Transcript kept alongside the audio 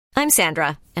I'm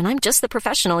Sandra, and I'm just the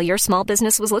professional your small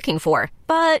business was looking for.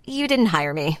 But you didn't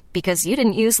hire me because you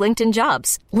didn't use LinkedIn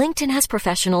Jobs. LinkedIn has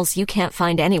professionals you can't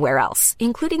find anywhere else,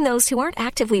 including those who aren't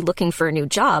actively looking for a new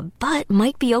job, but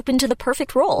might be open to the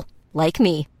perfect role, like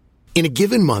me. In a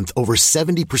given month, over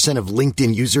 70% of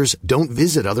LinkedIn users don't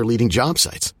visit other leading job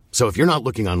sites. So if you're not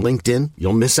looking on LinkedIn,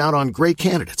 you'll miss out on great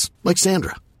candidates like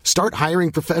Sandra. Start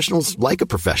hiring professionals like a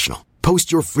professional.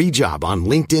 Post your free job on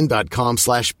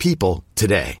linkedin.com/people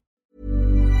today.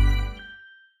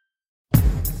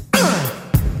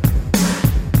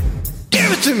 Give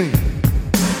it to me.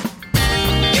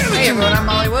 Hey everyone, I'm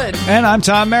Molly Wood. And I'm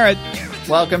Tom Merritt.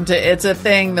 Welcome to It's a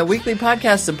Thing, the weekly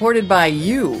podcast supported by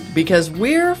you, because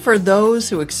we're for those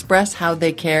who express how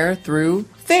they care through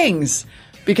things,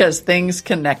 because things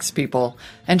connects people,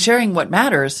 and sharing what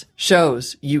matters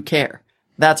shows you care.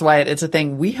 That's why at It's a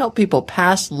Thing, we help people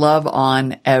pass love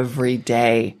on every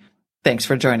day. Thanks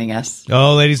for joining us.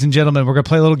 Oh, ladies and gentlemen, we're going to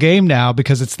play a little game now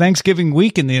because it's Thanksgiving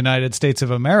week in the United States of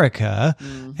America.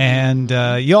 Mm-hmm. And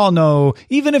you all know,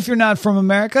 even if you're not from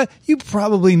America, you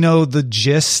probably know the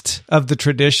gist of the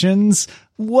traditions.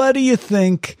 What do you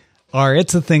think our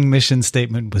It's a Thing mission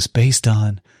statement was based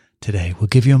on today? We'll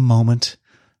give you a moment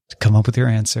to come up with your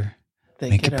answer.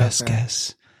 Make your best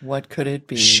guess. What could it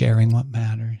be? Sharing what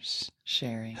matters.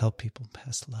 Sharing. Help people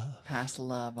pass love. Pass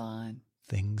love on.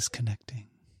 Things connecting.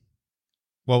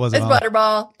 What was it? It's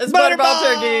Butterball. It's Butterball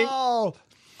Turkey.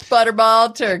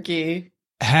 Butterball Turkey.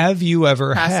 Have you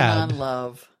ever Passing had on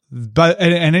love? But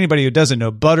and anybody who doesn't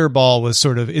know, Butterball was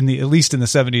sort of at least in the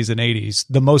 70s and 80s,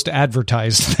 the most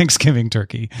advertised Thanksgiving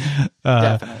turkey.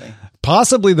 Definitely.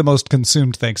 Possibly the most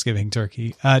consumed Thanksgiving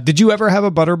turkey. Did you ever have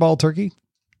a Butterball turkey?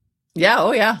 Yeah.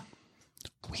 Oh, yeah.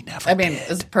 We never did.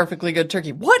 It's a perfectly good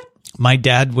turkey. What? My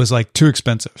dad was like, too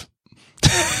expensive.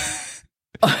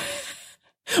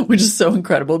 Which is so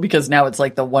incredible because now it's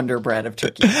like the Wonder Bread of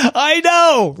turkey. I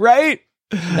know, right?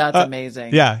 That's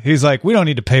amazing. Yeah. He's like, we don't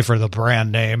need to pay for the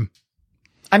brand name.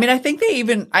 I mean, I think they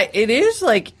even,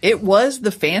 it was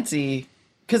the fancy,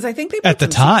 because I think they put at the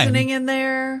some time seasoning in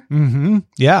there. Mm-hmm.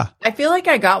 Yeah. I feel like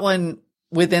I got one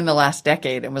within the last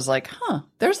decade and was like,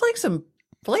 there's like some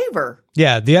flavor.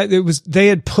 Yeah. They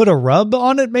had put a rub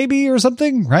on it maybe or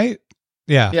something, right?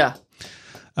 Yeah. Yeah.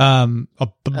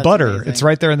 Butter. Amazing. It's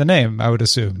right there in the name. I would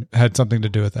assume had something to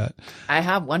do with that. I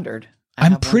have wondered.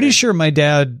 I'm pretty sure my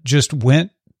dad just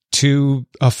went to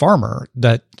a farmer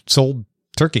that sold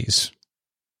turkeys.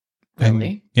 Really?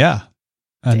 And, yeah.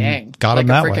 And dang. Got like him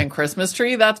that a freaking way. Christmas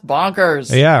tree? That's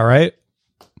bonkers. Yeah, right?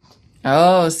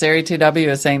 Oh, Sari 2W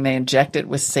is saying they inject it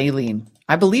with saline.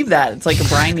 I believe that. It's like a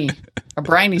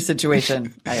briny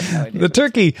situation. I have no idea.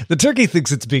 The turkey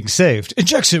thinks it's being saved.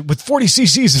 Injects it with 40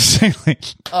 cc's of saline.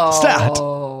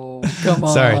 Oh, come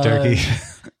on. Sorry, turkey.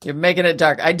 You're making it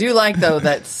dark. I do like, though,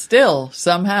 that still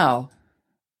somehow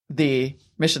the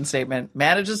mission statement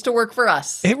manages to work for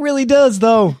us. It really does,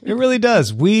 though. It really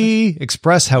does. We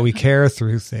express how we care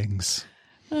through things.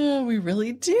 We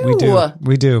really do.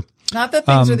 We do. Not that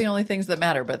things are the only things that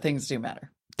matter, but things do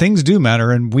matter. Things do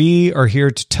matter, and we are here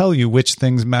to tell you which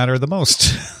things matter the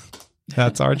most.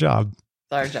 That's our job.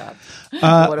 It's our job.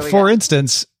 For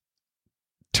instance,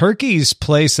 turkey's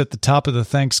place at the top of the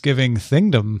Thanksgiving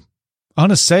thingdom,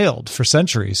 unassailed for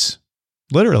centuries,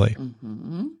 literally,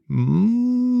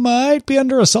 might be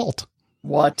under assault.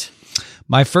 What?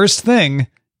 My first thing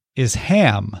is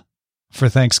ham for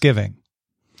Thanksgiving.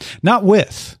 Not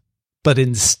with, but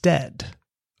instead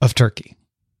of turkey.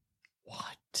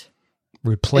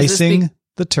 Replacing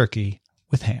the turkey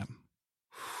with ham.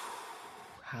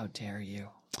 How dare you?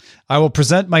 I will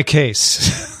present my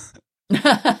case.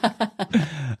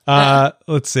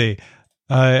 Let's see.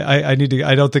 I need to.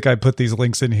 I don't think I put these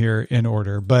links in here in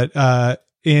order, but I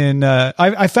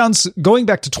found going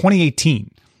back to 2018.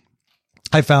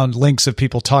 I found links of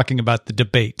people talking about the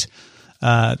debate.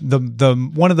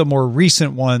 The one of the more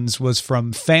recent ones was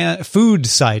from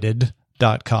FoodSided.com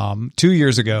 2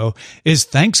 years ago. Is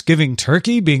Thanksgiving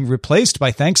turkey being replaced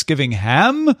by Thanksgiving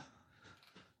ham?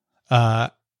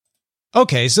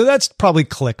 Okay, so that's probably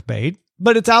clickbait,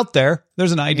 but it's out there.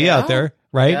 There's an idea out there,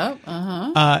 right?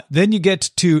 Yeah. Then you get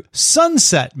to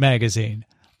Sunset Magazine.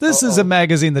 This is a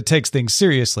magazine that takes things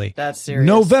seriously. That's serious.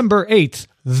 November 8th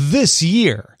this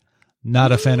year.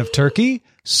 Not a fan of turkey?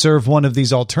 Serve one of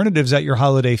these alternatives at your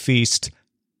holiday feast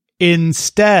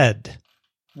instead.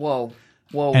 Whoa.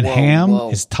 And ham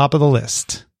is top of the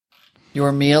list.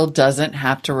 Your meal doesn't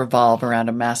have to revolve around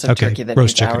a massive turkey that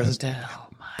roast needs chicken. hours of death. Oh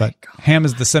my but ham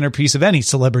is the centerpiece of any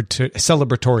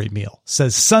celebratory meal,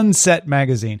 says Sunset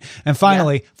Magazine. And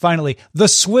finally, the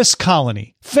Swiss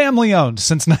colony, family owned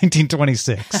since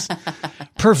 1926,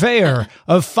 purveyor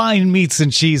of fine meats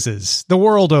and cheeses the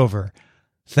world over.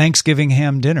 Thanksgiving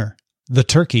ham dinner, the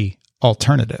turkey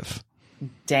alternative.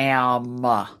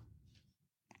 Damn.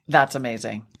 That's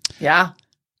amazing. Yeah.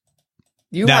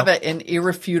 You have an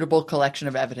irrefutable collection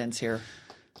of evidence here,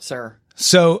 sir.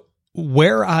 So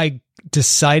where I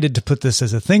decided to put this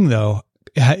as a thing, though,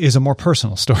 is a more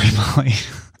personal story, Molly.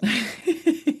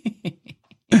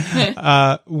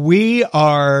 We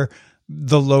are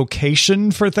the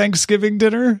location for Thanksgiving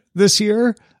dinner this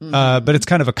year, but it's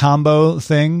kind of a combo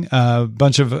thing. A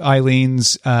bunch of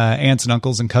Eileen's aunts and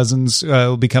uncles and cousins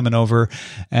will be coming over,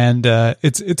 and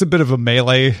it's a bit of a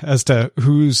melee as to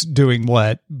who's doing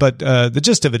what. But the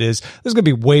gist of it is there's going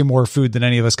to be way more food than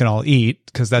any of us can all eat,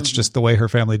 because that's just the way her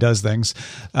family does things.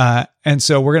 And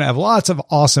so we're going to have lots of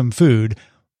awesome food,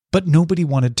 but nobody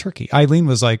wanted turkey. Eileen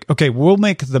was like, okay, we'll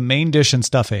make the main dish and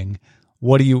stuffing.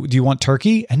 What do you want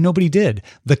turkey? And nobody did.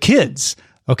 The kids,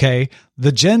 okay,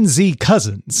 the Gen Z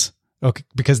cousins, okay,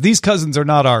 because these cousins are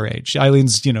not our age.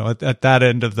 Eileen's, at that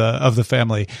end of the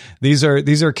family. These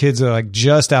are kids that are like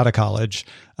just out of college.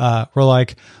 We're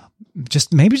like,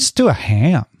 just do a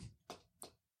ham.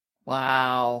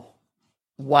 Wow.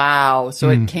 So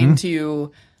it came to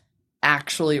you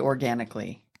actually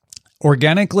organically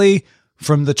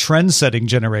from the trend-setting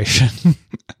generation.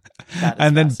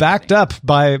 And then backed up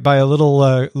by a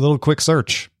little quick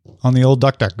search on the old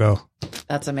DuckDuckGo.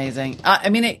 That's amazing. I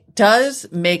mean, it does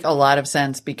make a lot of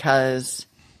sense because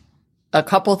a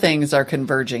couple things are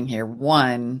converging here.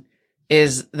 One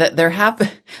is that there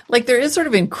is sort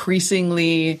of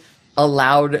increasingly a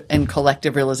loud and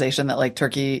collective realization that like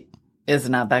turkey is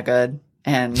not that good,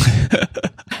 and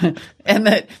and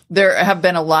that there have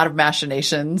been a lot of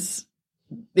machinations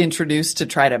introduced to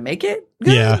try to make it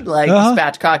good, like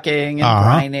spatchcocking and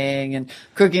brining and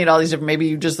cooking it all these different. Maybe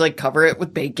you just like cover it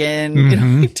with bacon,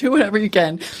 you do whatever you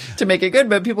can to make it good.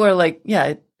 But people are like,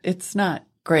 it's not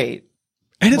great,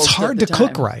 and it's hard to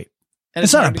cook right. And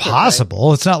it's not impossible.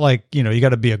 Right. It's not like you got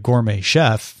to be a gourmet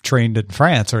chef trained in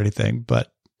France or anything,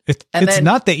 but it's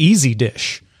not the easy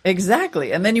dish.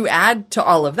 Exactly, and then you add to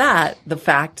all of that the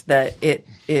fact that it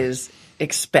is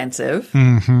expensive,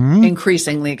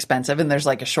 increasingly expensive. And there's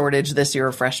like a shortage this year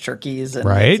of fresh turkeys. And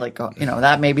it's like,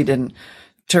 that maybe didn't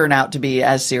turn out to be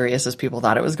as serious as people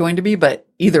thought it was going to be. But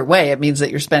either way, it means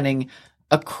that you're spending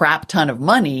a crap ton of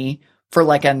money for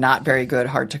like a not very good,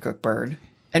 hard to cook bird.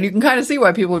 And you can kind of see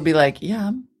why people would be like, yeah,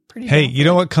 I'm pretty. Hey, you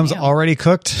know what comes already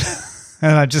cooked?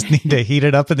 And I just need to heat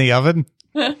it up in the oven.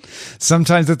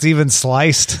 Sometimes it's even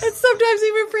sliced. It's sometimes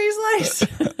even pre-sliced.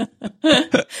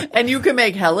 And you can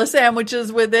make hella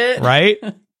sandwiches with it. Right?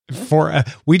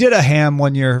 We did a ham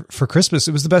one year for Christmas.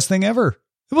 It was the best thing ever.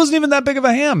 It wasn't even that big of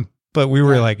a ham, but we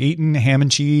were like eating ham and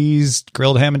cheese,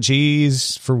 grilled ham and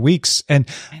cheese for weeks. And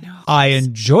I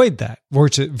enjoyed that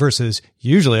versus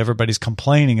usually everybody's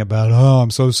complaining about,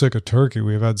 I'm so sick of turkey.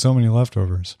 We've had so many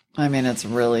leftovers. I mean, it's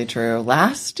really true.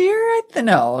 Last year,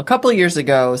 a couple of years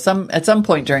ago, at some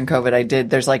point during COVID,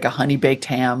 there's like a honey baked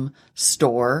ham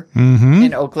store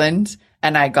in Oakland.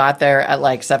 And I got there at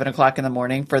like 7:00 in the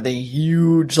morning for the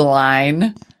huge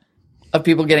line of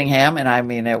people getting ham. And I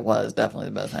mean, it was definitely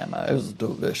the best ham. It was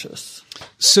delicious.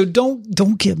 So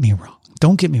don't get me wrong.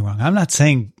 Don't get me wrong. I'm not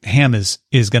saying ham is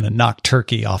going to knock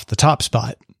turkey off the top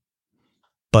spot,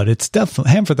 but it's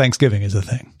definitely ham for Thanksgiving is a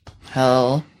thing.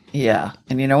 Hell yeah.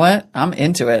 And you know what? I'm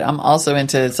into it. I'm also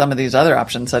into some of these other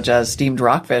options, such as steamed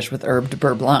rockfish with herb de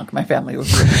beurre blanc. My family would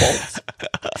revolt.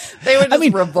 They would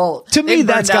just revolt. To me,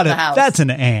 that's an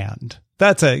and.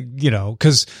 That's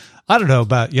because I don't know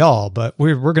about y'all, but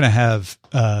we're going to have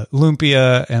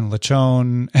lumpia and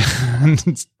lechon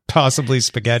and possibly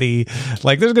spaghetti.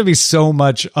 Like there's going to be so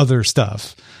much other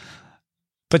stuff.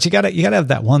 But you got to have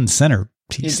that one center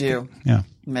piece. You do. Yeah.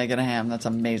 Make it a ham. That's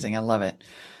amazing. I love it.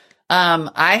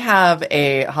 I have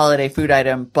a holiday food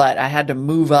item, but I had to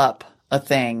move up a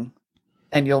thing,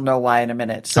 and you'll know why in a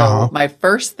minute. So my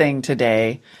first thing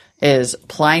today is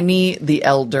Pliny the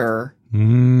Elder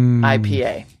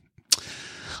IPA.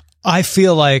 I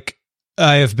feel like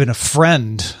I have been a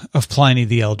friend of Pliny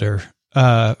the Elder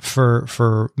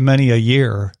for many a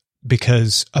year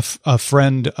because a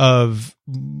friend of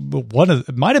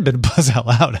it might have been Buzz Out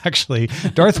Loud, actually.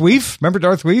 Darth Weef. Remember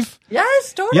Darth Weef?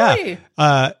 Yes, totally.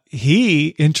 Yeah. He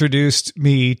introduced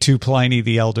me to Pliny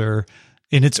the Elder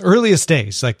in its earliest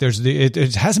days. Like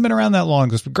it hasn't been around that long.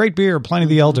 This great beer, Pliny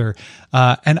the Elder.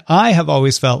 And I have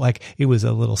always felt like it was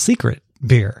a little secret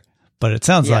beer, but it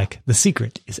sounds like the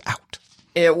secret is out.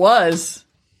 It was.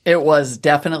 It was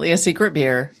definitely a secret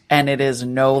beer, and it is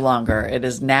no longer. It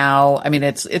is now, I mean,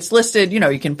 it's listed,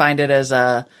 you can find it as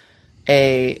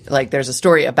there's a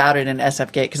story about it in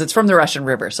SF Gate because it's from the Russian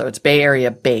River, so it's Bay Area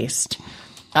based.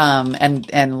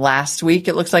 And last week,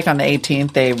 it looks like on the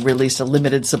 18th, they released a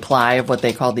limited supply of what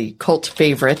they call the Cult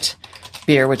Favorite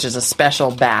beer, which is a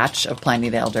special batch of Pliny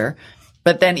the Elder.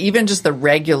 But then even just the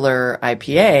regular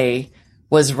IPA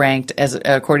was ranked as,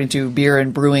 according to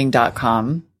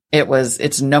beerandbrewing.com,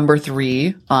 it's number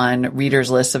 3 on readers'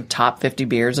 list of top 50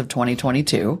 beers of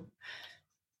 2022.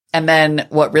 And then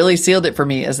what really sealed it for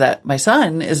me is that my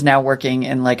son is now working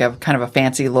in like a kind of a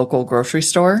fancy local grocery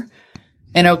store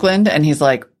in Oakland. And he's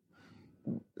like,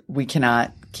 we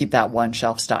cannot keep that one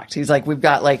shelf stocked. He's like, we've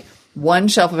got like one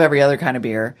shelf of every other kind of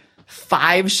beer,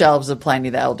 5 shelves of Pliny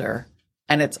the Elder,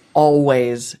 and it's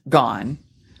always gone.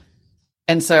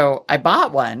 And so I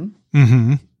bought one.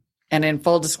 Mm-hmm. And in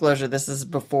full disclosure, this is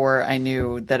before I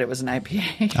knew that it was an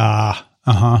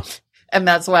IPA. And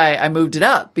that's why I moved it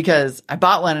up, because I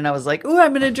bought one and I was like, ooh,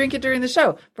 I'm going to drink it during the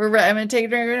show. I'm going to take a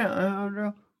drink right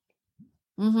now.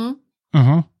 Mm-hmm.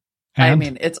 Mm-hmm. I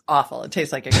mean, it's awful. It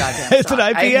tastes like a goddamn It's an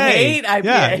IPA. I hate IPA.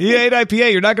 Yeah, you hate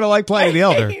IPA. You're not going to like Pliny the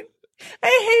Elder.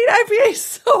 I hate IPA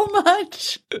so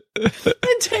much.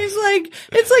 It tastes like,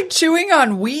 it's like chewing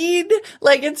on weed.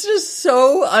 Like, it's just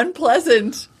so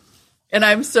unpleasant. And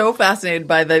I'm so fascinated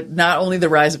by not only the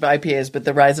rise of IPAs, but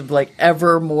the rise of like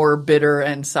ever more bitter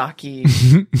and sake.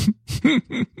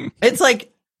 It's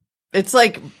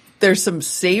like there's some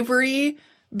savory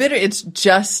bitter. It's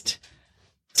just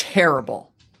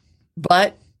terrible,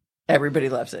 but everybody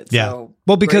loves it. Yeah. So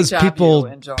well, because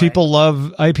people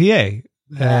love IPA,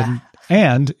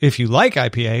 and if you like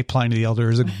IPA, Pliny the Elder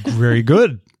is a very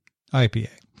good IPA.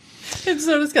 It's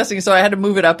so disgusting. So I had to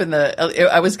move it up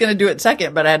I was going to do it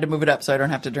second, but I had to move it up so I don't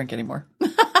have to drink anymore.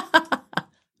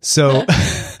 So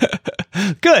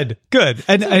good.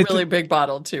 And it's a really big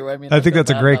bottle too. I mean, I think that's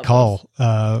a great call.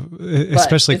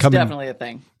 Especially it's coming, definitely a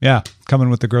thing. Yeah. Coming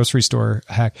with the grocery store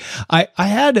hack. I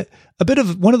had a bit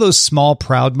of one of those small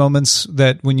proud moments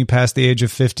that when you pass the age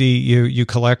of 50, you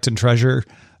collect and treasure,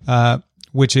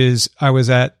 which is I was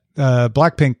at a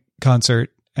Blackpink concert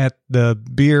at the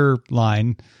beer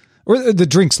line, or the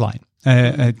drinks line.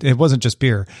 It wasn't just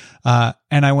beer. And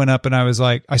I went up and I was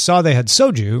like, I saw they had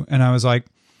soju and I was like,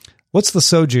 what's the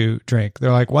soju drink?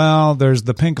 They're like, well, there's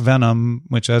the pink venom,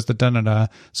 which has the da-da-da.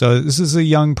 So this is a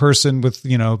young person with,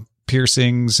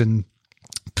 piercings and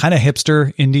kind of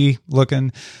hipster indie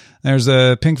looking. There's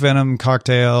a pink venom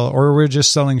cocktail, or we're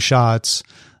just selling shots.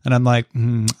 And I'm like,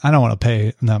 I don't want to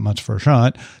pay that much for a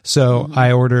shot. So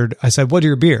I said, what are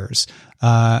your beers?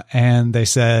 And they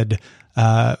said,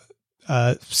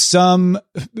 some,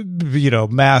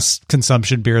 mass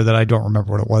consumption beer that I don't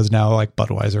remember what it was now, like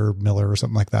Budweiser, Miller, or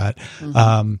something like that.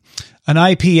 An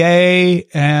IPA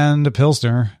and a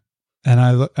Pilsner.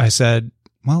 And I said,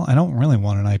 well, I don't really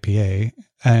want an IPA,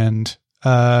 and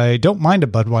I don't mind a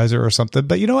Budweiser or something,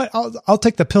 but you know what? I'll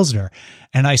take the Pilsner.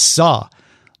 And I saw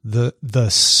the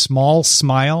small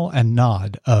smile and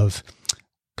nod of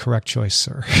correct choice,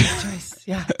 sir.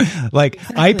 Yeah. Like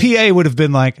exactly. IPA would have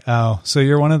been like, oh, so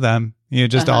you're one of them. You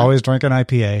just always drink an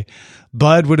IPA.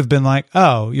 Bud would have been like,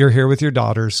 oh, you're here with your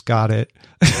daughters. Got it.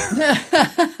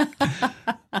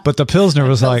 But the Pilsner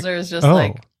was like,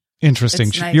 oh, interesting.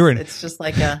 It's nice. It's just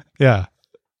like a, yeah.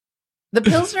 The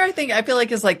Pilsner, I feel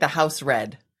like is like the house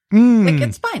red. Like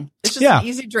it's fine. It's just an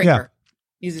easy drinker.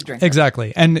 Yeah. Easy drinker.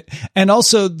 Exactly. And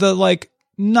also the like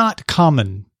not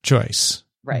common choice,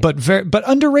 right? But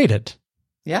underrated.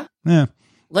 Yeah. Yeah.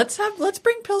 Let's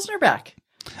bring Pilsner back,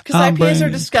 because IPAs are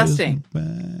disgusting.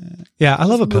 Yeah. I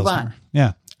love a Pilsner.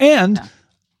 Yeah. And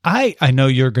I know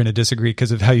you're going to disagree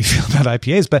because of how you feel about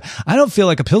IPAs, but I don't feel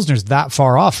like a Pilsner's that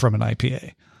far off from an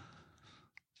IPA.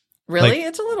 Really? Like,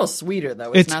 it's a little sweeter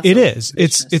though.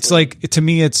 It's like, to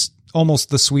me, it's almost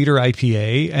the sweeter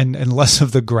IPA and less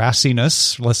of the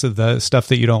grassiness, less of the stuff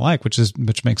that you don't like, which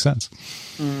makes sense.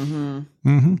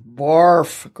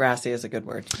 Barf. Grassy is a good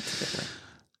word. It's a good word.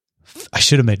 I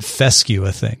should have made fescue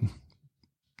a thing,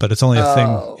 but it's only a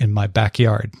thing in my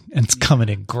backyard, and it's coming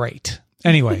in great.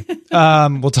 Anyway,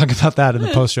 we'll talk about that in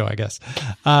the post show, I guess.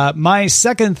 My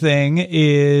second thing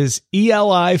is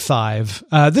ELI 5.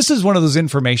 This is one of those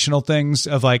informational things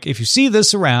of like, if you see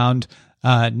this around,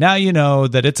 now you know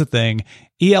that it's a thing.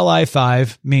 ELI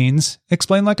 5 means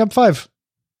explain like I'm 5.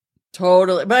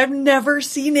 Totally. But I've never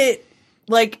seen it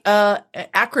like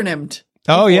acronymed.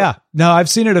 Oh, yeah. No, I've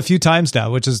seen it a few times now,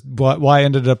 which is why I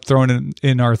ended up throwing it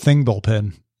in our thing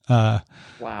bullpen.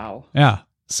 Wow. Yeah.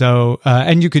 So,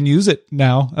 and you can use it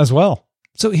now as well.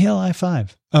 So ELI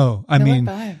 5. Oh, I mean,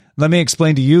 5. let me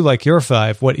explain to you, like you're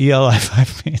 5, what ELI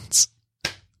 5 means.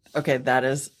 Okay, that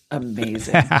is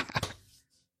amazing.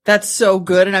 That's so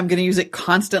good, and I'm going to use it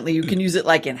constantly. You can use it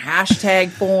like in hashtag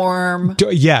form.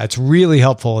 Yeah, it's really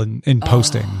helpful in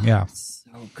posting. Yeah. So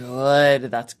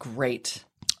good. That's great.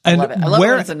 And I love it. I love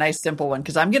when it's a nice, simple one,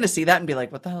 because I'm going to see that and be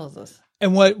like, what the hell is this?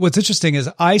 And what's interesting is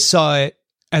I saw it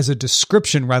as a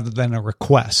description rather than a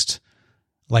request.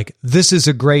 Like, this is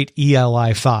a great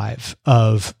ELI 5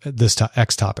 of this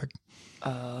X topic.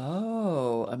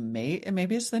 Oh,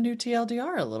 maybe it's the new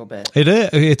TLDR a little bit. It is.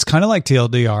 It's kind of like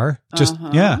TLDR. Just,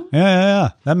 yeah.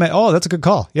 That's a good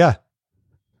call. Yeah.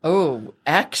 Oh,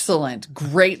 excellent.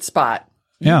 Great spot.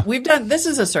 Yeah. This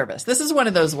is a service. This is one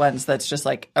of those ones that's just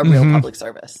like a real public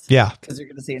service. Yeah. Because you're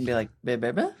going to see it and be like,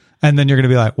 bah. And then you're going to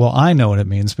be like, well, I know what it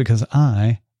means because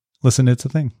I listen to It's a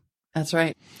Thing. That's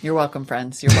right. You're welcome,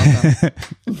 friends. You're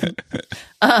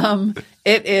welcome.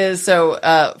 It is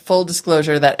full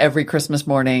disclosure that every Christmas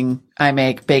morning I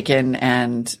make bacon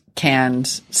and canned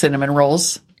cinnamon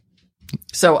rolls.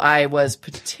 So I was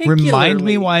particularly... Remind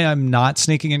me why I'm not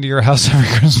sneaking into your house every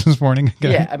Christmas morning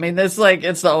again. Yeah, I mean, it's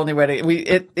the only way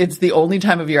to... It's the only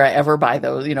time of year I ever buy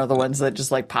those, the ones that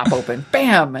just like pop open,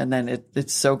 bam, and then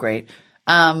it's so great.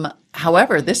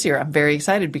 However, this year I'm very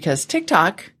excited because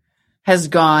TikTok has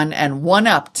gone and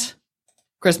one-upped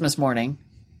Christmas morning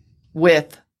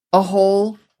with a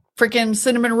whole freaking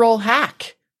cinnamon roll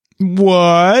hack.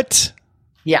 What?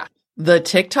 Yeah. The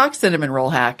TikTok cinnamon roll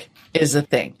hack is a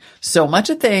thing. So much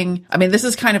a thing. I mean, this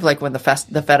is kind of like when the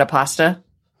feta pasta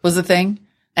was a thing.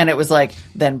 And it was like,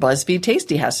 then BuzzFeed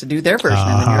Tasty has to do their version.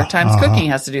 And the New York Times Cooking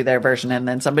has to do their version. And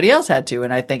then somebody else had to.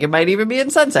 And I think it might even be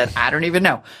in Sunset. I don't even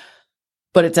know.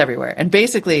 But it's everywhere. And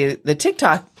basically, the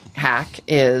TikTok hack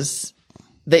is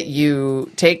that you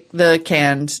take the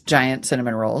canned giant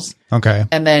cinnamon rolls. Okay.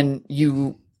 And then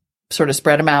you sort of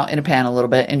spread them out in a pan a little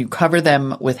bit and you cover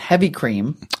them with heavy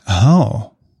cream.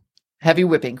 Oh. Heavy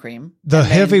whipping cream. The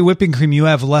heavy whipping cream you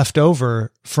have left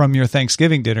over from your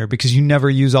Thanksgiving dinner because you never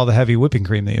use all the heavy whipping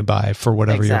cream that you buy for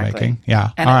whatever you're making.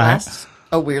 Yeah. And it lasts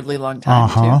a weirdly long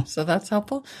time too. So that's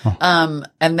helpful. And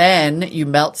then you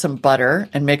melt some butter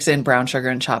and mix in brown sugar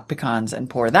and chopped pecans and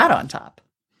pour that on top.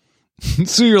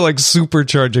 So you're like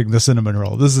supercharging the cinnamon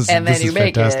roll. This is make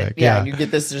fantastic. It. Yeah. And you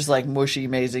get this just like mushy,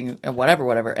 amazing,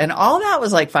 whatever. And all that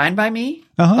was like fine by me.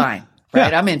 Fine.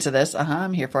 Right. Yeah. I'm into this.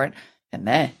 I'm here for it. And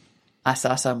then I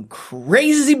saw some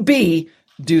crazy bee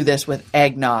do this with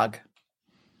eggnog.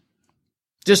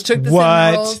 Just took the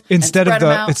cinnamon rolls instead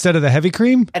of the heavy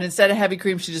cream, and instead of heavy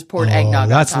cream, she just poured eggnog.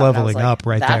 That's on top. leveling up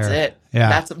right that's there. That's it. Yeah,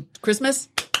 that's Christmas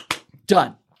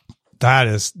done. That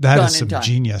is some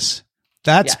genius.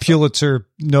 That's Pulitzer,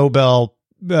 Nobel,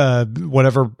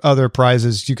 whatever other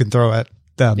prizes you can throw at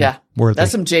them. Yeah, worthy.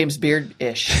 That's some James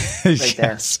Beard-ish right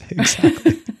yes, there.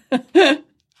 Exactly.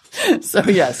 So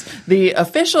yes, the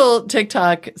official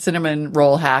TikTok cinnamon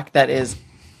roll hack that is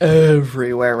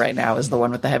everywhere right now is the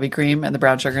one with the heavy cream and the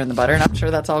brown sugar and the butter. And I'm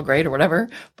sure that's all great or whatever,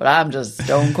 but I'm just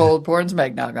stone cold pouring some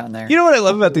eggnog on there. You know what I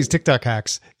love about these TikTok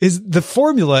hacks is the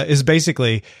formula is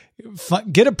basically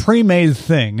get a pre-made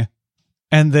thing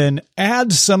and then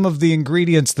add some of the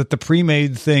ingredients that the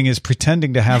pre-made thing is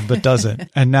pretending to have but doesn't.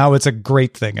 And now it's a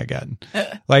great thing again.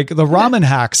 Like the ramen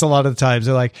hacks, a lot of the times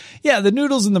they're like, yeah, the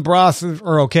noodles and the broth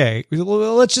are okay.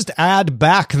 Let's just add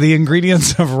back the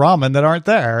ingredients of ramen that aren't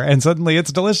there. And suddenly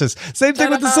it's delicious. Same thing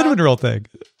with the cinnamon roll thing.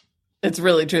 It's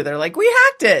really true. They're like, we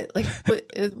hacked it. Like,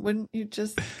 wouldn't you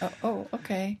just,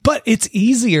 okay. But it's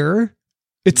easier.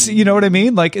 It's, you know what I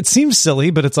mean? Like, it seems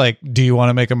silly, but it's like, do you want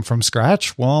to make them from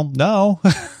scratch? Well, no,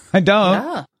 I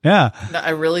don't. Yeah. No, I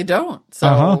really don't.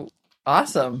 So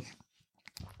awesome.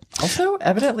 Also,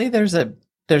 evidently there's a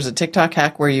TikTok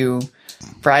hack where you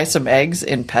fry some eggs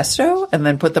in pesto and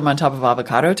then put them on top of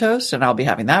avocado toast. And I'll be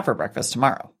having that for breakfast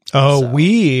tomorrow. Oh,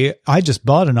 I just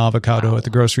bought an avocado at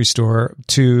the grocery store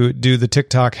to do the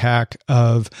TikTok hack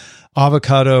of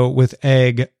avocado with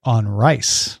egg on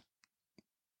rice.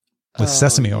 With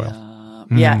sesame oil.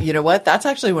 Yeah, you know what? That's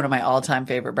actually one of my all-time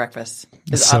favorite breakfasts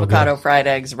is avocado, fried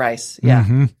eggs, rice. Yeah.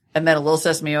 Mm-hmm. And then a little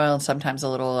sesame oil and sometimes a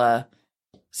little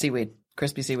seaweed,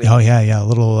 crispy seaweed. Oh, yeah. A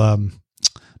little,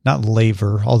 not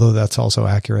laver, although that's also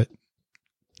accurate.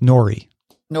 Nori.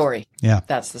 Yeah.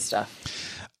 That's the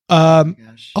stuff.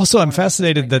 Also, I'm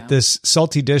fascinated that this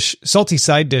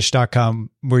saltysidedish.com,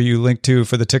 where you link to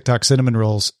for the TikTok cinnamon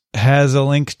rolls, has a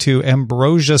link to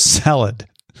ambrosia salad.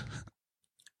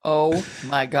 Oh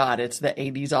my God, it's the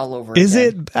 80s all over Is again.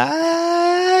 it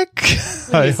back?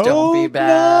 Please don't be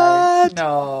back.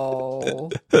 No.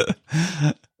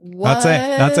 Not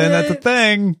saying that's a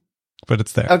thing. but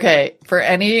it's there. Okay, for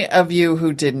any of you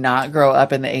who did not grow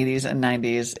up in the 80s and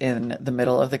 90s in the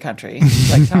middle of the country,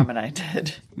 like Tom and I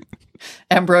did,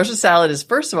 ambrosia salad is,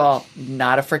 first of all,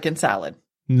 not a freaking salad.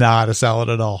 Not a salad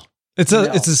at all. It's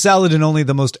a salad in only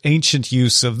the most ancient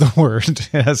use of the word.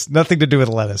 It has nothing to do with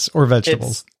lettuce or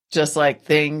vegetables. It's just like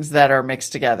things that are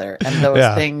mixed together. And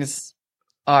those things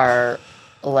are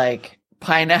like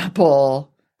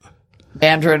pineapple,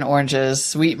 mandarin oranges,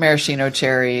 sweet maraschino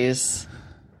cherries,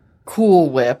 Cool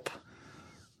Whip.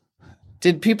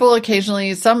 Did people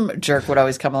occasionally, some jerk would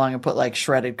always come along and put like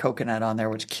shredded coconut on there,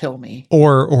 which kill me.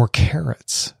 Or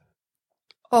carrots.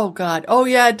 Oh, God. Oh,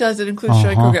 yeah, it does. It includes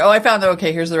shredded coconut. Oh, I found that.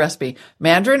 Okay, here's the recipe.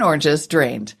 Mandarin oranges,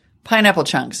 drained. Pineapple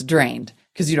chunks, drained.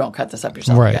 Because you don't cut this up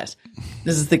yourself, right. guys.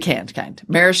 This is the canned kind.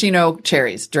 Maraschino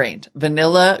cherries, drained.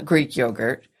 Vanilla Greek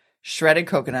yogurt. Shredded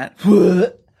coconut.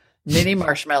 Mini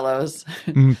marshmallows.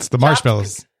 It's the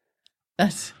marshmallows.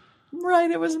 That's right.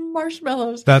 It was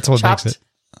marshmallows. That's what makes it.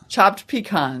 Chopped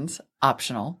pecans,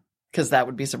 optional. Because that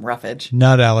would be some roughage.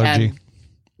 Nut allergy. And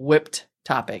whipped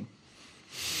topping.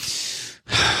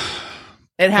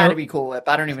 It had to be Cool Whip.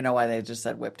 I don't even know why they just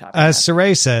said whip topping. As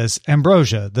Saray says,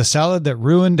 ambrosia, the salad that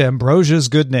ruined Ambrosia's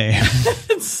good name.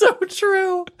 It's so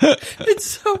true. It's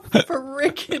so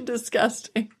freaking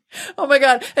disgusting. Oh my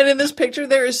God. And in this picture,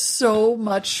 there is so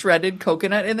much shredded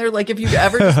coconut in there. Like if you've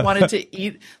ever just wanted to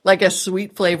eat like a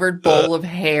sweet flavored bowl of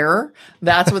hair,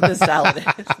 that's what this salad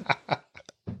is.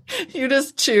 You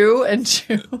just chew and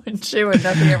chew and chew and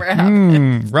nothing ever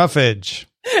happens. Roughage.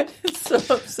 It's so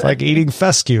upsetting. It's like eating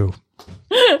fescue.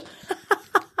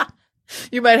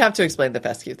 You might have to explain the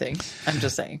fescue thing. I'm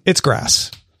just saying. It's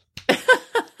grass.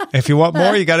 If you want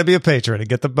more, you got to be a patron and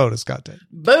get the bonus content.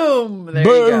 Boom. There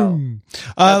Boom. you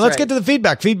go. Let's get to the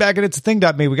feedback. Feedback at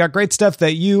itsthing.me. We got great stuff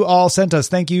that you all sent us.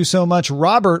 Thank you so much.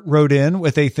 Robert wrote in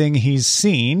with a thing he's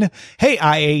seen. Hey,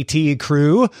 IAT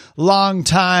crew, long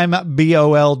time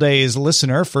BOL days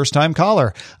listener, first time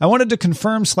caller. I wanted to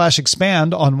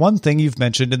confirm/expand on one thing you've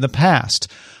mentioned in the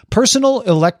past. Personal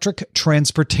electric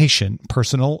transportation,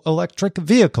 personal electric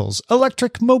vehicles,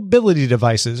 electric mobility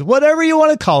devices, whatever you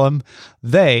want to call them,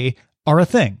 they are a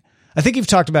thing. I think you've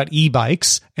talked about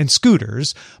e-bikes and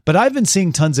scooters, but I've been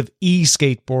seeing tons of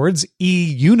e-skateboards,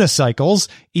 e-unicycles,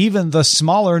 even the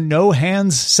smaller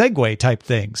no-hands Segway type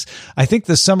things. I think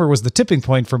this summer was the tipping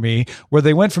point for me, where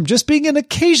they went from just being an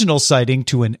occasional sighting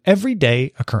to an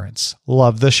everyday occurrence.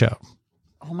 Love the show.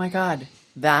 Oh my God.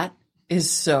 That is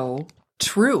so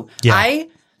true. Yeah. I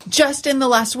just in the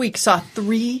last week saw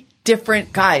 3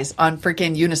 different guys on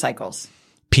freaking unicycles.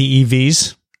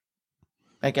 PEVs?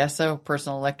 I guess so.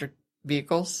 Personal electric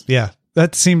vehicles. Yeah.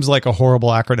 That seems like a horrible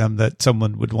acronym that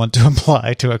someone would want to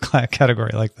apply to a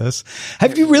category like this.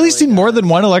 Have you really seen more than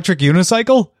one electric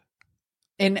unicycle?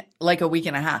 In like a week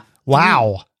and a half.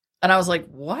 Wow. And I was like,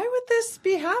 why would this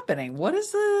be happening? What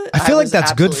is the... I feel like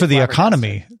that's good for the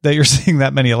economy that you're seeing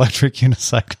that many electric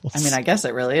unicycles. I mean, I guess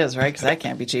it really is, right? Because that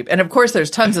can't be cheap. And of course,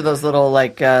 there's tons of those little,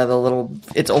 like,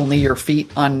 it's only your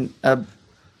feet on a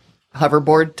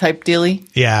hoverboard type dealie.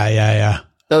 Yeah.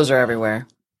 Those are everywhere.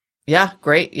 Yeah,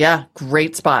 great. Yeah,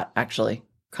 great spot, actually.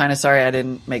 Kind of sorry I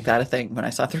didn't make that a thing when I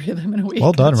saw 3 of them in a week.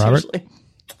 Well done, Robert.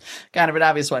 Kind of an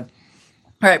obvious one.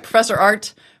 All right, Professor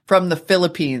Art from the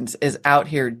Philippines is out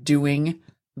here doing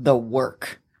the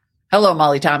work. Hello,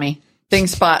 Molly Tommy. Thing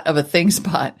spot of a thing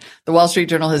spot. The Wall Street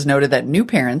Journal has noted that new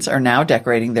parents are now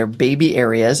decorating their baby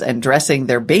areas and dressing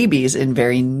their babies in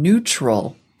very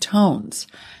neutral tones.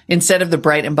 Instead of the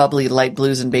bright and bubbly light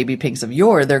blues and baby pinks of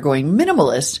yore, they're going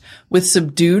minimalist with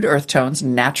subdued earth tones,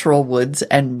 natural woods,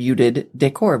 and muted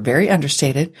decor. Very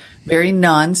understated, very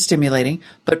non-stimulating,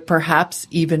 but perhaps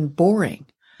even boring.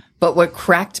 But what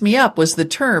cracked me up was the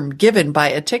term given by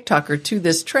a TikToker to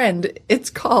this trend. It's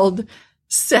called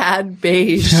sad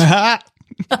beige.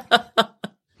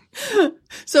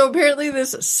 So apparently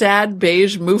this sad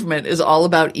beige movement is all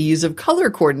about ease of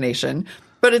color coordination,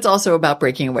 but it's also about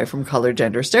breaking away from color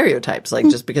gender stereotypes. Like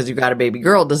just because you got a baby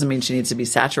girl doesn't mean she needs to be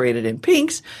saturated in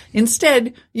pinks.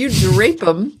 Instead, you drape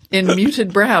them in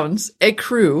muted browns,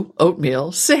 ecru,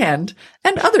 oatmeal, sand,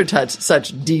 and other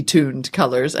such detuned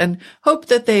colors and hope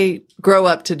that they grow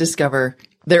up to discover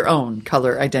their own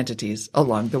color identities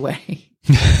along the way.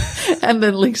 And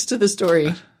then links to the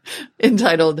story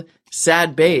entitled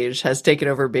Sad Beige Has Taken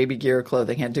Over Baby Gear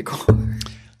Clothing and Decor.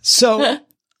 So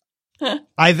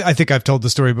I think I've told the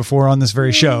story before on this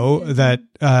very show that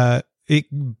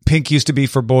pink used to be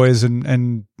for boys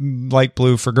and light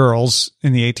blue for girls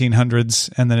in the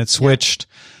 1800s, and then it switched.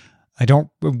 Yeah.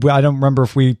 I don't remember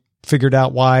if we figured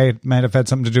out why. It might have had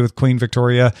something to do with Queen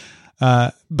Victoria.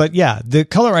 But yeah, the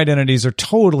color identities are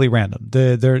totally random.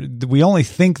 We only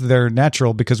think they're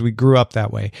natural because we grew up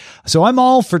that way. So I'm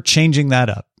all for changing that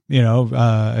up.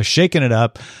 Shaking it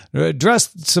up, dress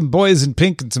some boys in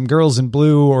pink and some girls in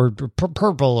blue or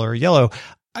purple or yellow.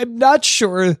 I'm not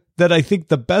sure that I think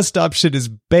the best option is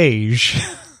beige,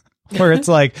 where it's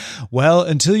like, well,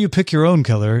 until you pick your own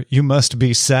color, you must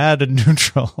be sad and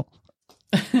neutral.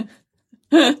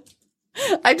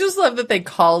 I just love that they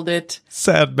called it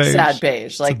sad beige. Sad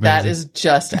beige. Like, that is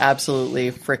just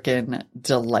absolutely freaking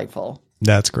delightful.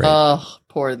 That's great. Oh,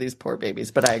 these poor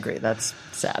babies. But I agree. That's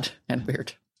sad and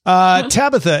weird.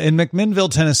 Tabitha in McMinnville,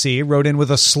 Tennessee wrote in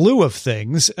with a slew of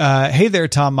things. Hey there,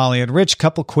 Tom, Molly, and Rich.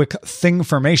 Couple quick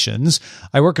thingformations.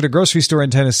 I work at a grocery store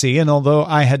in Tennessee, and although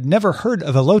I had never heard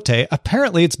of elote,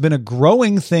 apparently it's been a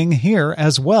growing thing here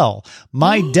as well.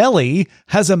 My deli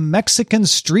has a Mexican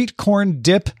street corn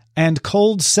dip and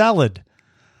cold salad.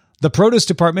 The produce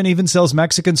department even sells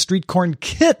Mexican street corn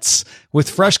kits with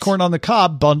fresh corn on the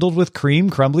cob bundled with cream,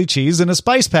 crumbly cheese, and a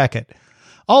spice packet.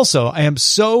 Also, I am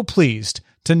so pleased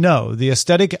to know the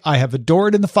aesthetic I have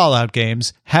adored in the Fallout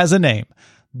games has a name.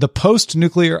 The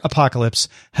post-nuclear apocalypse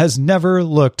has never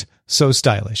looked so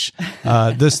stylish.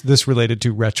 This related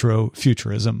to retro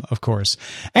futurism, of course.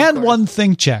 And one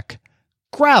thing check.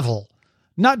 Gravel.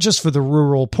 Not just for the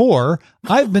rural poor.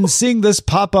 I've been seeing this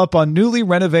pop up on newly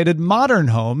renovated modern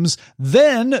homes,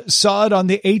 then saw it on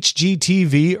the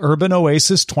HGTV Urban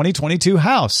Oasis 2022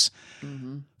 house.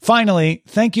 Mm-hmm. Finally,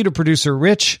 thank you to producer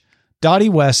Rich. Dottie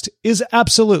West is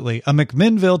absolutely a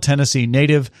McMinnville, Tennessee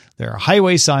native. There are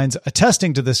highway signs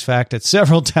attesting to this fact at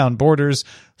several town borders.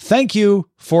 Thank you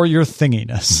for your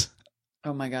thinginess.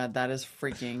 Oh my God, that is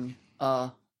freaking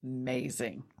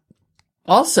amazing.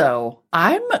 Also,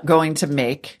 I'm going to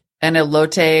make an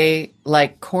elote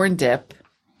corn dip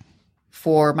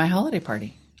for my holiday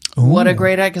party. Ooh, what a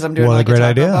great idea, because I'm doing a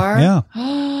taco bar. Yeah.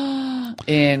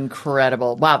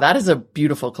 Incredible. Wow, that is a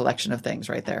beautiful collection of things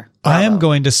right there. Bravo. I am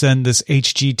going to send this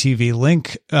HGTV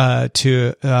link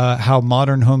to how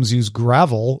modern homes use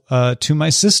gravel to my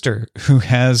sister, who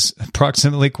has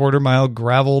approximately quarter-mile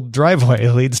gravel driveway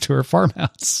leads to her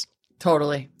farmhouse.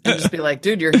 Totally. And just be like,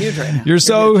 dude, you're huge right now. You're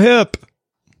so hip.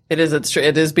 It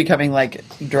is becoming like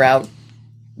drought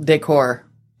decor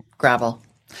gravel.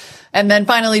 And then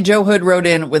finally, Joe Hood wrote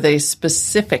in with a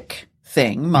specific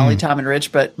thing, Molly, Tom, and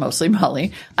Rich, but mostly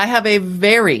Molly. I have a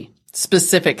very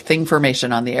specific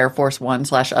thingformation on the Air Force One /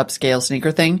 upscale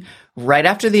sneaker thing. Right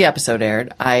after the episode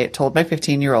aired, I told my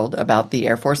 15-year-old about the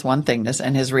Air Force One thingness,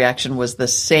 and his reaction was the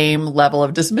same level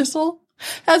of dismissal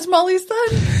as Molly's son.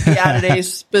 He added a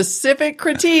specific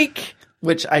critique,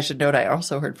 which I should note I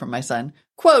also heard from my son.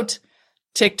 Quote,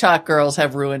 TikTok girls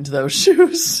have ruined those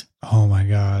shoes. Oh my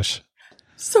gosh.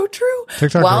 So true.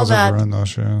 TikTok girls have ruined those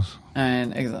shoes.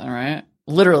 And right.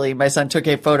 Literally, my son took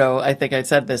a photo. I think I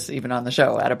said this even on the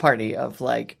show at a party of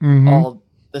all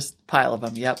this pile of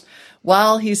them. Yep.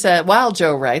 While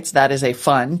Joe writes, that is a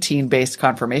fun teen-based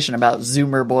confirmation about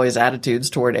Zoomer boys' attitudes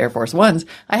toward Air Force Ones,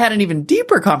 I had an even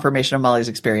deeper confirmation of Molly's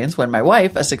experience when my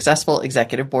wife, a successful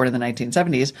executive born in the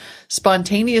 1970s,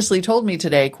 spontaneously told me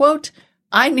today, quote,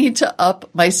 I need to up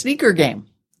my sneaker game.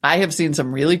 I have seen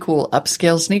some really cool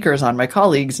upscale sneakers on my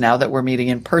colleagues now that we're meeting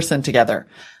in person together.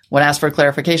 When asked for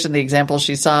clarification, the examples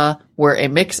she saw were a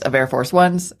mix of Air Force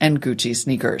Ones and Gucci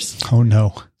sneakers. Oh,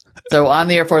 no. So on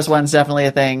the Air Force One's definitely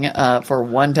a thing for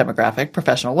one demographic,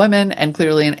 professional women, and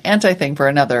clearly an anti-thing for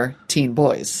another, teen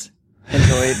boys.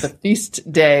 Enjoy the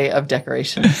feast day of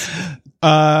decorations.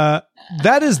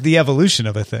 That is the evolution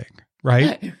of a thing,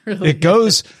 right? It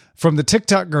goes from the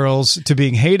TikTok girls to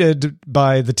being hated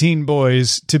by the teen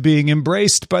boys to being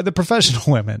embraced by the professional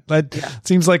women. That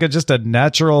seems like just a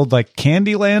natural,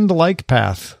 Candyland-like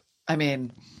path. I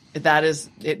mean, that is,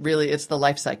 it's the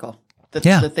life cycle.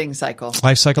 The thing cycle.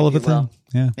 Life cycle of a thing.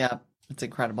 Yeah. Yeah. It's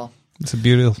incredible. It's a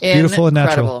beautiful and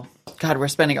natural. God, we're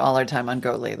spending all our time on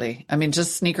GOAT lately. I mean,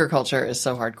 just sneaker culture is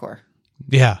so hardcore.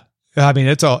 Yeah. I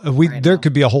mean, there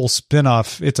could be a whole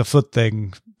spin-off It's a Foot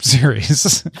Thing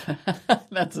series.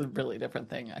 That's a really different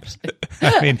thing, actually.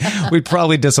 I mean, we'd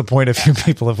probably disappoint a few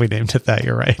people if we named it that.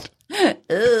 You're right.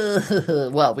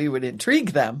 Well, we would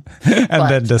intrigue them. And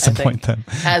then disappoint them.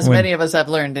 As many of us have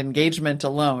learned, engagement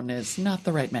alone is not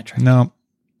the right metric. No.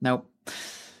 Nope.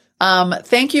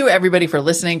 Thank you, everybody, for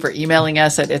listening, for emailing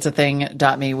us at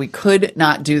itsathing.me. We could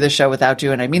not do the show without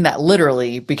you, and I mean that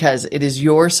literally, because it is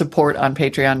your support on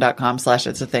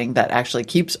patreon.com/itsathing that actually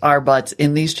keeps our butts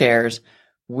in these chairs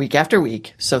week after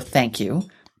week. So thank you.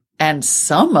 And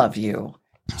some of you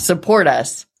support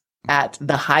us at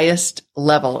the highest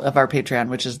level of our Patreon,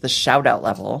 which is the shout out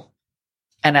level.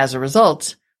 And as a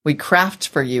result, we craft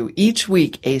for you each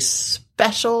week a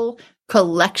special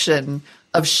collection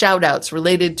of shout outs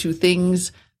related to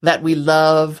things that we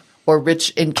love or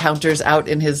Rich encounters out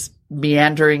in his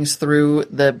meanderings through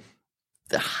the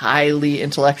highly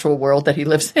intellectual world that he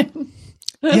lives in.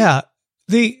 Yeah.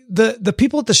 The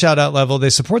people at the shout out level, they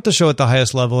support the show at the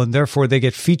highest level and therefore they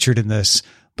get featured in this.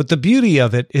 But the beauty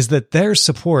of it is that their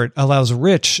support allows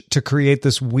Rich to create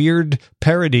this weird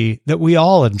parody that we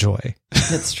all enjoy.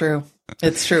 It's true.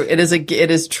 It's true. It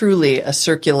is truly a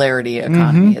circularity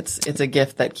economy. Mm-hmm. It's a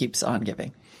gift that keeps on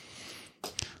giving.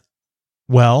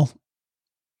 Well,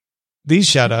 these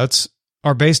shout outs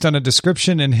are based on a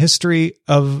description and history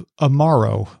of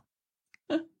Amaro.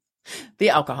 The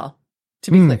alcohol,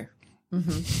 to be clear.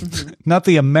 Mm-hmm, mm-hmm. Not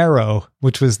the Amaro,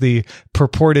 which was the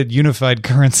purported unified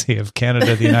currency of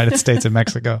Canada, the United States, and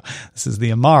Mexico. This is the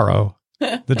Amaro,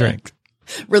 the drink.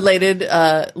 Related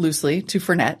loosely to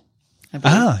Fernet.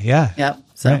 Yeah. Yep.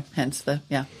 So right. Hence the,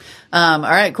 yeah. All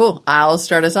right, cool. I'll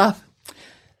start us off.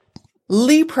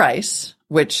 Lee Price,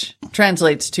 which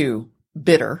translates to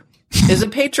bitter, is a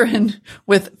patron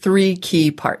with 3 key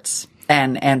parts.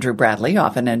 And Andrew Bradley,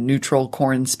 often a neutral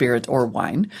corn spirit or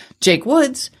wine. Jake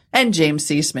Woods and James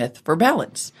C. Smith for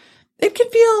balance. It can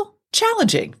feel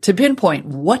challenging to pinpoint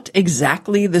what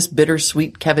exactly this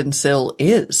bittersweet Kevin Sill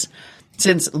is.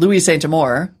 Since Louis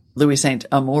Saint-Amour, Louis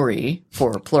Saint-Amouri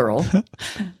for plural,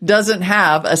 doesn't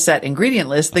have a set ingredient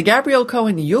list, the Gabrielle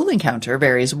Cohen Yule encounter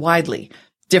varies widely.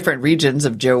 Different regions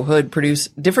of Joe Hood produce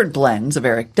different blends of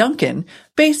Eric Duncan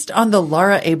based on the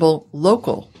Laura Abel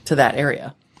local to that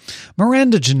area.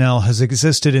 Miranda Janelle has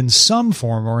existed in some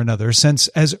form or another since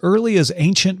as early as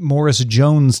ancient Morris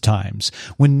Jones times,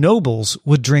 when nobles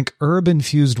would drink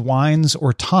herb-infused wines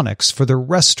or tonics for their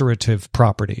restorative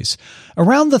properties.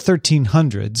 Around the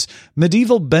 1300s,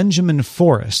 medieval Benjamin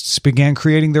Forests began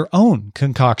creating their own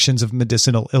concoctions of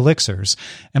medicinal elixirs,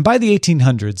 and by the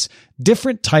 1800s,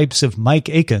 different types of Mike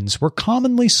Akins were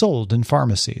commonly sold in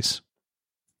pharmacies.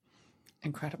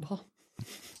 Incredible.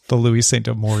 The Louis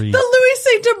Saint-Amour. I mean,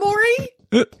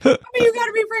 you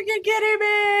gotta be freaking kidding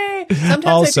me. Sometimes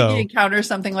also, I think he encounters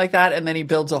something like that and then he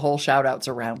builds a whole shout outs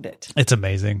around it. It's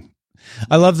amazing.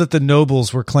 I love that the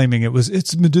nobles were claiming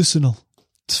it's medicinal.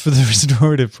 It's for the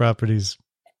restorative properties.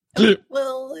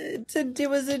 Well, it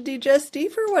was a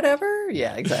digestif or whatever.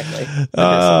 Yeah, exactly.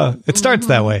 It starts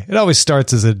that way. It always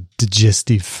starts as a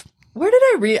digestif. Where did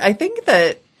I read? I think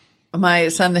that my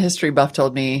son, the history buff,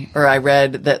 told me, or I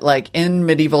read that like in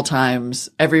medieval times,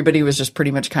 everybody was just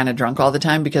pretty much kind of drunk all the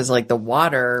time because like the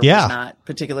water was not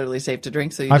particularly safe to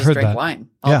drink. So you just drank wine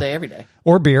all day, every day.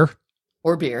 Or beer.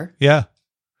 Yeah.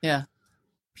 Yeah.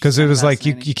 Because it was like,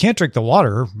 you can't drink the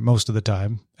water most of the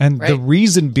time. And the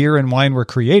reason beer and wine were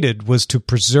created was to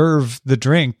preserve the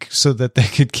drink so that they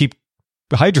could keep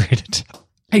hydrated.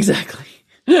 Exactly.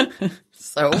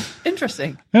 So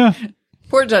interesting. Yeah.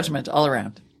 Poor judgment all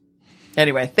around.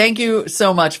 Anyway, thank you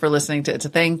so much for listening to It's a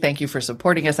Thing. Thank you for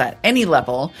supporting us at any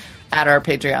level at our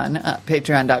Patreon,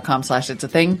 patreon.com/It's a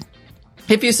Thing.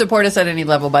 If you support us at any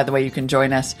level, by the way, you can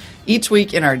join us each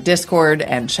week in our Discord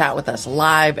and chat with us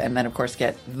live. And then, of course,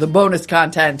 get the bonus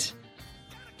content.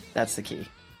 That's the key.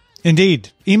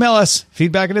 Indeed. Email us,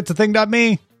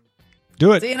 feedback@it'sathing.me.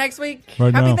 Do it. See you next week.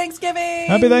 Right Happy now. Thanksgiving.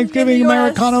 Happy Thanksgiving,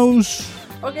 Americanos.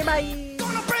 Okay, bye.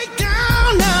 Gonna break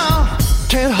down now.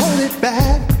 Can't hold it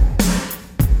back.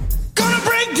 Gonna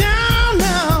break down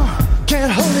now.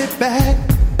 Can't hold it back.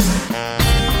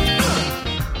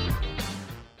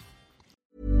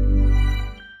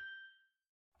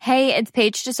 Hey, it's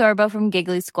Paige DeSorbo from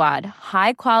Giggly Squad.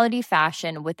 High quality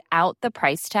fashion without the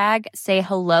price tag. Say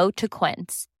hello to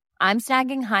Quince. I'm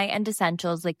snagging high-end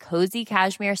essentials like cozy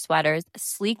cashmere sweaters,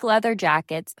 sleek leather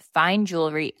jackets, fine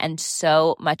jewelry, and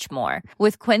so much more.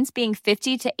 With Quince being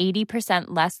 50 to 80%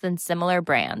 less than similar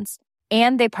brands.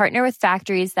 And they partner with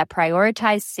factories that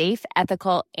prioritize safe,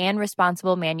 ethical, and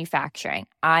responsible manufacturing.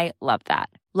 I love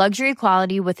that. Luxury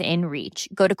quality within reach.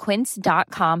 Go to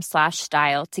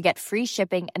quince.com/style to get free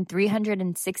shipping and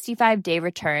 365-day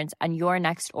returns on your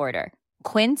next order.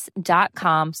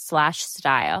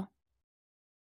 Quince.com/style.